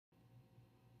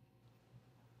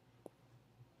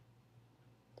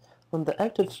On the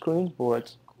active screen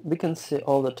board, we can see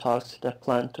all the tasks that are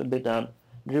planned to be done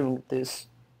during this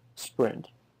sprint.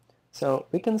 So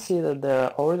we can see that there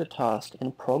are already tasks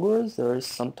in progress, there is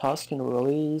some task in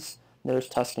release, there is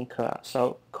task in care.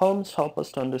 So columns help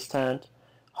us to understand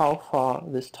how far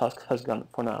this task has gone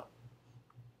for now.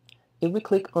 If we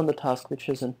click on the task which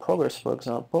is in progress, for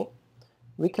example,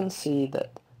 we can see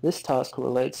that this task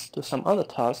relates to some other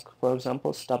task, for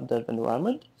example, stop dev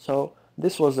environment. So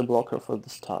this was the blocker for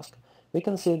this task. We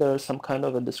can see there is some kind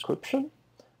of a description,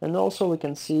 and also we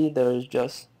can see there is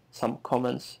just some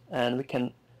comments, and we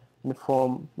can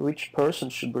inform which person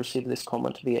should receive this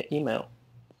comment via email.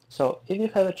 So if you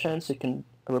have a chance, you can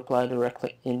reply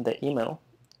directly in the email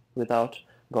without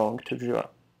going to Jira.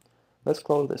 Let's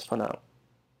close this for now.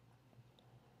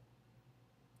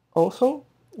 Also,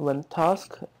 when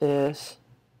task is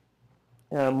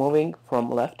moving from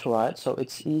left to right, so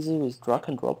it's easy with drag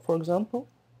and drop, for example,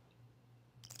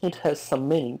 it has some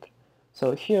meaning.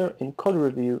 So here in code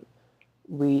review,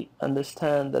 we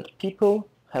understand that people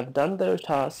have done their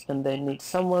task and they need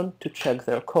someone to check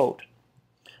their code.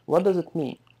 What does it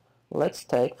mean? Let's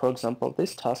take, for example,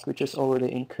 this task which is already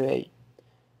in QA.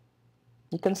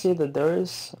 You can see that there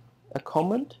is a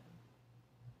comment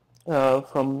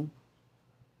from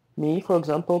me, for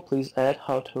example, please add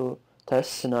how to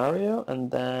test scenario,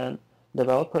 and then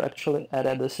developer actually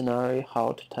added the scenario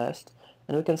how to test,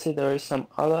 and we can see there is some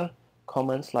other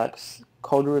comments like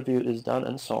code review is done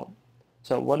and so on.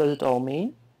 So what does it all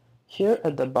mean? Here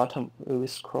at the bottom, we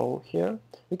scroll here,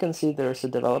 we can see there is a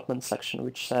development section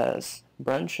which says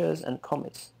branches and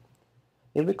commits.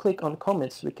 If we click on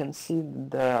commits, we can see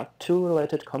there are two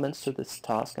related commits to this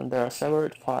task and there are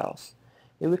separate files.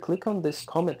 If we click on these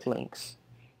commit links,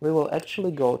 we will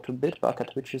actually go to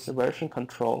Bitbucket, which is a version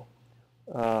control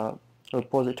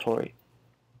repository.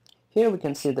 Here we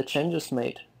can see the changes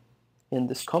made in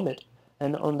this commit,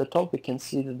 and on the top we can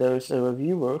see that there is a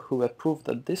reviewer who approved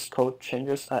that this code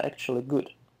changes are actually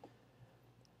good.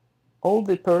 All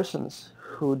the persons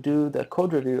who do the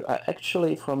code review are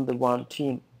actually from the one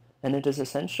team, and it is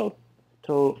essential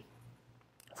to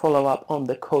follow up on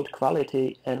the code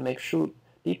quality and make sure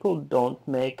people don't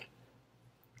make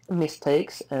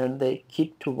mistakes and they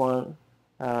keep to one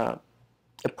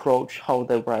approach how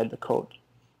they write the code.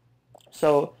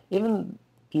 So even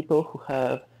people who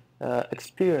have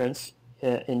experience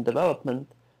in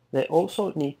development, they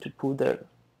also need to put their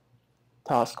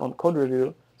task on code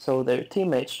review so their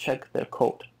teammates check their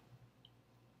code.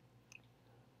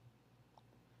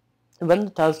 When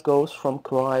the task goes from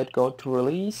QA, it goes to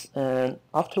release, and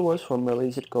afterwards from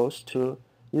release it goes to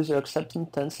user acceptance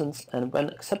testing, and when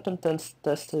acceptance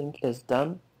testing is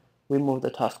done, we move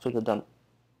the task to the done.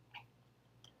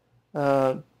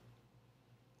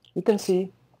 You can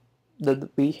see that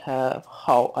we have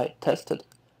how I tested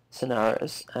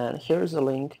scenarios, and here's a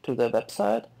link to the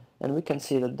website, and we can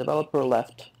see that the developer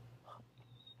left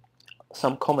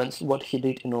some comments what he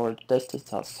did in order to test his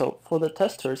task. So for the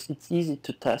testers, it's easy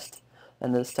to test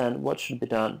and understand what should be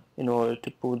done in order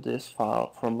to put this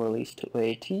file from release to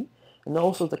AAT, and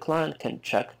also the client can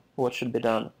check what should be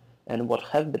done and what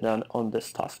have been done on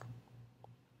this task.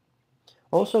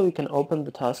 Also, you can open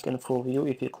the task in full view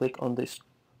if you click on this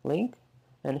link,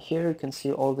 and here you can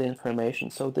see all the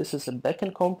information. So this is a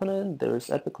backend component, there is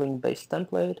Epic Link based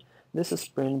template, this is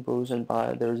Sprint, Bruise and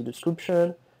Buy, there is a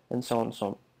description, and so on and so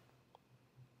on.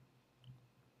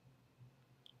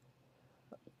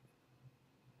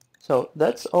 So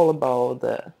that's all about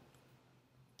the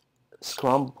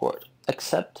Scrum board,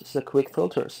 except the quick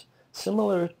filters.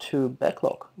 Similar to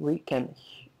backlog, we can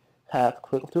have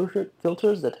quick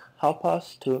filters that help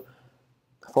us to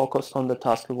focus on the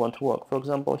task we want to work. For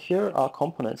example, here are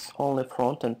components, only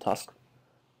front-end task.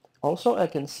 Also, I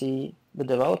can see the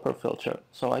developer filter,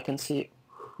 so I can see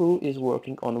who is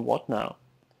working on what now.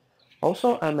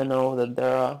 Also, I may know that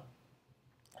there are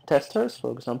testers,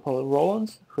 for example,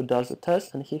 Roland, who does the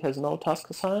test and he has no task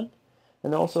assigned,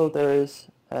 and also there is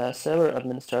a server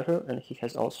administrator and he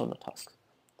has also no task.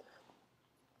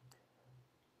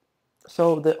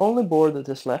 So the only board that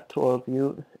is left to our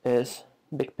view is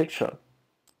big picture.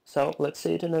 So let's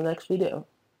see it in the next video.